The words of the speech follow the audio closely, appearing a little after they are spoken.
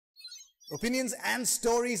Opinions and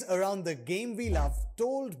stories around the game we love,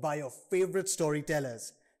 told by your favorite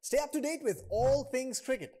storytellers. Stay up to date with all things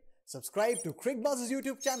cricket. Subscribe to Cricbuzz's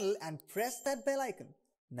YouTube channel and press that bell icon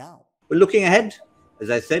now. Well, looking ahead, as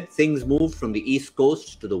I said, things move from the East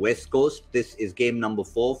Coast to the West Coast. This is game number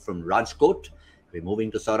 4 from Rajkot. We're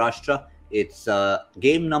moving to Saurashtra. It's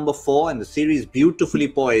game number 4 and the series beautifully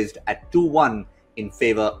poised at 2-1 in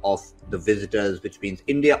favour of the visitors, which means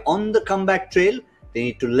India on the comeback trail. They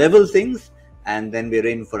need to level things, and then we're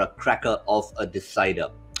in for a cracker of a decider.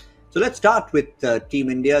 So let's start with Team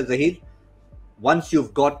India, Zaheer. Once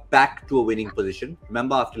you've got back to a winning position,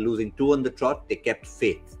 remember after losing 2 on the trot, they kept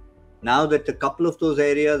faith. Now that a couple of those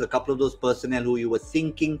areas, a couple of those personnel who you were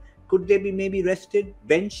thinking, could they be maybe rested,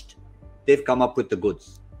 benched? They've come up with the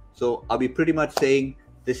goods. So are we pretty much saying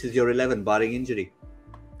this is your 11 barring injury?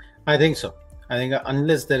 I think so. I think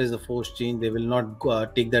unless there is a forced change, they will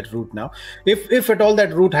not take that route now. If at all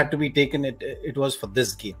that route had to be taken, it was for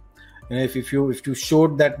this game. You know, if you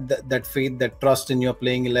showed that faith, that trust in your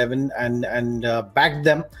playing 11 and backed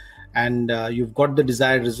them, and you've got the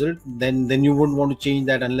desired result, then you wouldn't want to change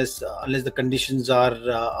that unless the conditions are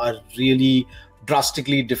really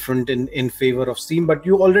drastically different in favor of seam. But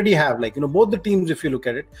you already have, like, you know, both the teams, if you look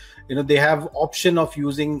at it, you know, they have option of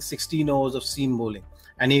using 16 overs of seam bowling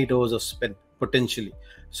and 8 overs of spin potentially.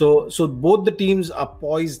 So both the teams are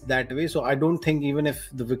poised that way. So I don't think, even if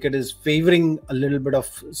the wicket is favoring a little bit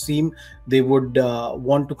of seam, they would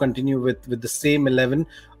want to continue with the same 11.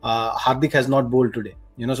 Hardik has not bowled today,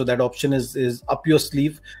 you know, so that option is up your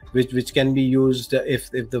sleeve, which can be used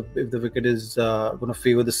if the wicket is going to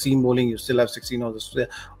favor the seam bowling. You still have 16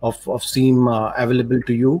 of seam available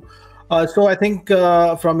to you. So I think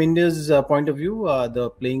from India's point of view,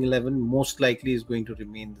 the playing 11 most likely is going to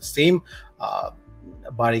remain the same,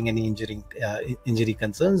 barring any injury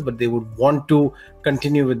concerns. But they would want to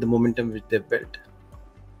continue with the momentum which they've built.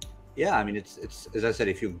 Yeah, I mean, it's as I said,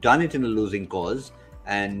 if you've done it in a losing cause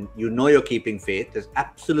and you know you're keeping faith, there's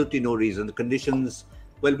absolutely no reason. The conditions,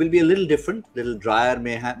 well, will be a little different, little drier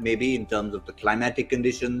maybe in terms of the climatic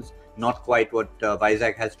conditions, not quite what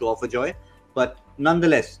Vizag has to offer, Joy. But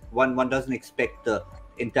nonetheless, one doesn't expect the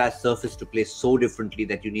entire surface to play so differently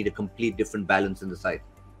that you need a complete different balance in the side.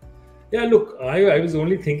 Yeah, look, I was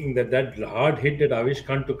only thinking that hard hit that Avesh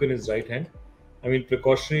Khan took in his right hand, I mean,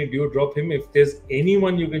 precautionary, do you drop him? If there's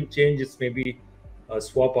anyone you can change, it's maybe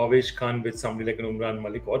swap Avesh Khan with somebody like an Umran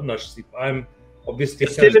Malik or Arshdeep. I'm obviously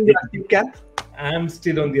still in the Arshdeep camp. I'm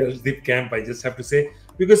still on the Arshdeep camp, I just have to say.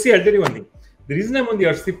 Because see, I'll tell you one thing. The reason I'm on the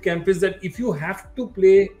Arshdeep camp is that if you have to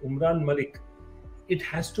play Umran Malik, it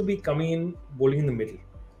has to be coming in bowling in the middle.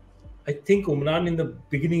 I think Umran in the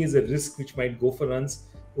beginning is a risk which might go for runs.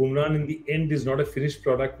 Umran in the end is not a finished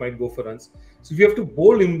product, might go for runs. So if you have to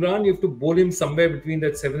bowl Umran, you have to bowl him somewhere between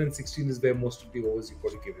that 7 and 16 is where most of the overs you've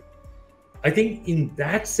got to give him. I think in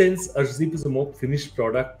that sense, Arshdeep is a more finished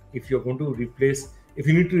product if you're going to if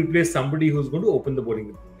you need to replace somebody who's going to open the bowling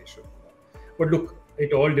with Bhuvneshwar. But look,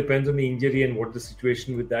 it all depends on the injury and what the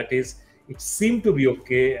situation with that is. It seemed to be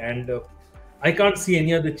okay, and I can't see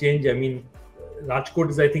any other change. I mean, Rajkot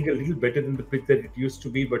is, I think, a little better than the pitch that it used to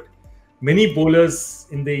be, but many bowlers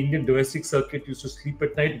in the Indian domestic circuit used to sleep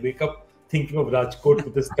at night, wake up thinking of Rajkot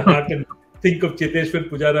with the start and think of Cheteshwar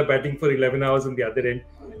Pujara batting for 11 hours on the other end,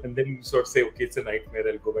 and then you sort of say, okay, it's a nightmare,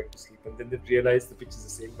 I'll go back to sleep, and then they realize the pitch is the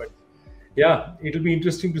same. But yeah, it'll be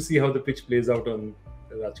interesting to see how the pitch plays out on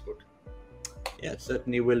Rajkot. Yeah, it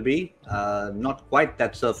certainly will be. Not quite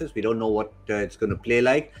that surface. We don't know what it's going to play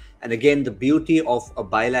like. And again, the beauty of a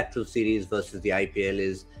bilateral series versus the IPL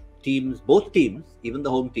is both teams, even the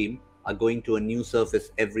home team, are going to a new surface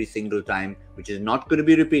every single time, which is not going to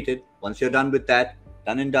be repeated. Once you're done with that,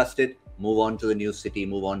 done and dusted, move on to the new city,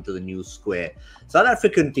 move on to the new square. South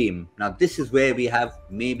African team. Now, this is where we have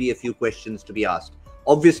maybe a few questions to be asked.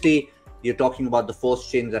 Obviously, you're talking about the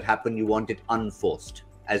forced change that happened. You want it unforced,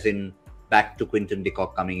 as in back to Quinton de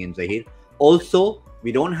Kock coming in, Zaheer. Also,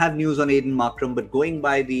 we don't have news on Aiden Markram, but going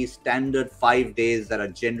by the standard 5 days that are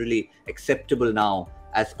generally acceptable now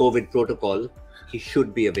as COVID protocol, he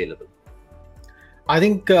should be available. I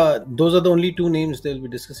think those are the only 2 names they'll be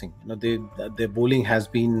discussing. You know, their bowling has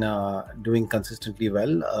been doing consistently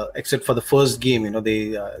well, except for the first game. You know,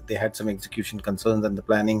 they had some execution concerns and the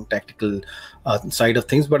planning, tactical side of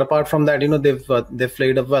things. But apart from that, you know, they've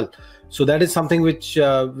played up well. So that is something which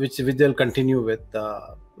they'll continue with.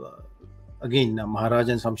 Again, Maharaj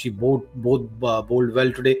and Samshi both bowled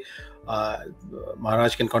well today.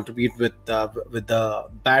 Maharaj can contribute with the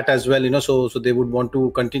bat as well, you know, so they would want to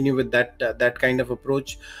continue with that kind of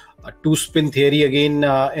approach. Two spin theory again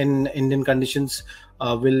in Indian conditions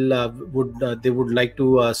they would like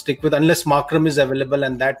to stick with, unless Markram is available,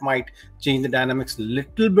 and that might change the dynamics a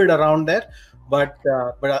little bit around there. But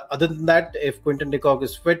other than that, if Quinton de Kock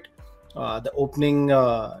is fit, the opening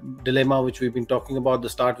dilemma which we've been talking about, the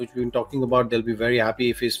start which we've been talking about, they'll be very happy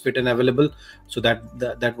if he's fit and available. So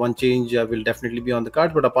that one change will definitely be on the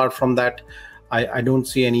card. But apart from that, I don't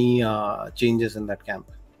see any changes in that camp.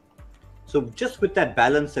 So just with that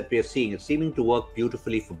balance that we are seeing, it's seeming to work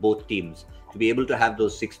beautifully for both teams to be able to have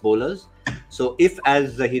those 6 bowlers. So if,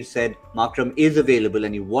 as Zaheer said, Markram is available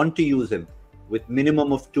and you want to use him with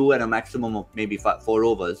minimum of 2 and a maximum of maybe 4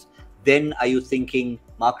 overs, then are you thinking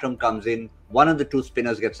Markram comes in, one of the 2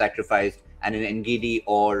 spinners gets sacrificed, and an Ngidi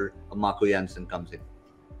or a Marco Jansen comes in?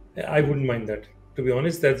 I wouldn't mind that. To be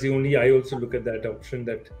honest, that's the only, I also look at that option,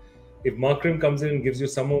 that if Markram comes in and gives you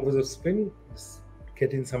some overs of spin,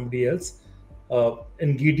 get in somebody else.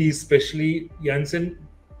 Ngidi, especially Jansen.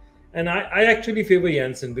 And I actually favor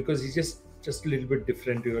Jansen because he's just a little bit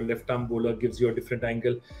different. Left-arm bowler, gives you a different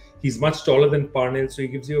angle. He's much taller than Parnell, so he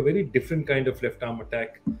gives you a very different kind of left-arm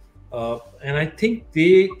attack. And I think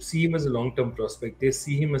they see him as a long-term prospect. They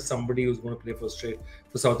see him as somebody who's going to play for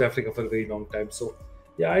South Africa for a very long time. So,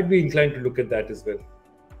 yeah, I'd be inclined to look at that as well.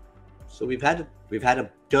 So we've had a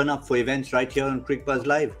turn-up for events right here on Cricbuzz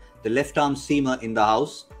Live. The left-arm seamer in the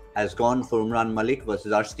house has gone for Umran Malik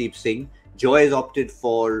versus Arshdeep Singh. Joy has opted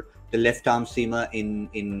for the left-arm seamer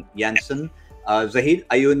in Jansen. Zaheer,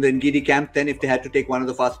 are you in the Ngidi camp then if they had to take one of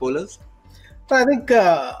the fast bowlers? So I think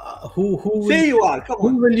who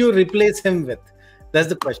will you replace him with? That's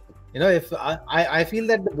the question. If I feel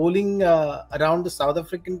that the bowling around the South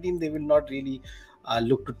African team, they will not really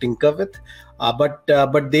look to tinker with, but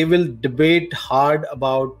they will debate hard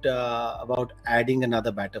about adding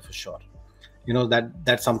another batter for sure.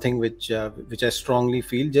 That's something which I strongly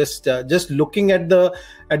feel. Just looking at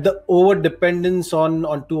the over dependence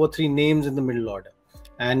on 2 or 3 names in the middle order,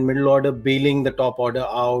 and middle order bailing the top order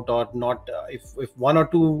out or not. If 1 or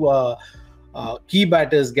 2 key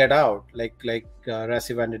batters get out, like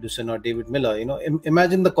Rassie van der Dussen or David Miller,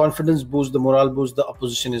 imagine the confidence boost, the morale boost the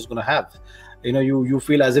opposition is going to have. You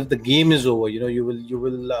feel as if the game is over. You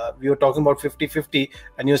will we were talking about 50-50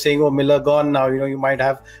 and you're saying, oh, Miller gone now, you might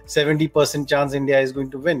have 70% chance India is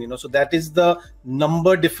going to win. So that is the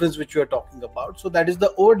number difference which we are talking about. So that is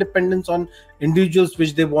the over dependence on individuals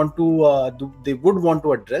which they want to they would want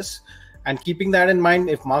to address. And keeping that in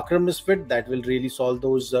mind, if Markram is fit, that will really solve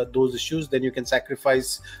those issues. Then you can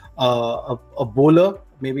sacrifice a bowler,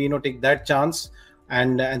 maybe take that chance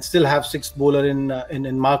and still have 6th bowler in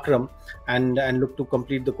Markram and look to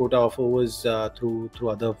complete the quota of overs through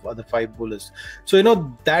other 5 bowlers. So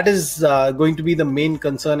that is going to be the main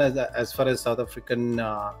concern as far as South African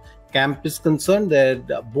camp is concerned. They're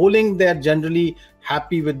bowling, they're generally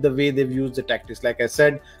happy with the way they've used the tactics. Like I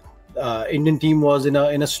said, Indian team was in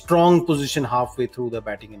a strong position halfway through the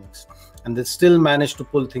batting innings, and they still managed to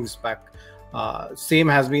pull things back. Same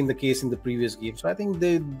has been the case in the previous game. So I think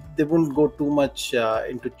they wouldn't go too much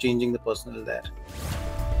into changing the personnel there.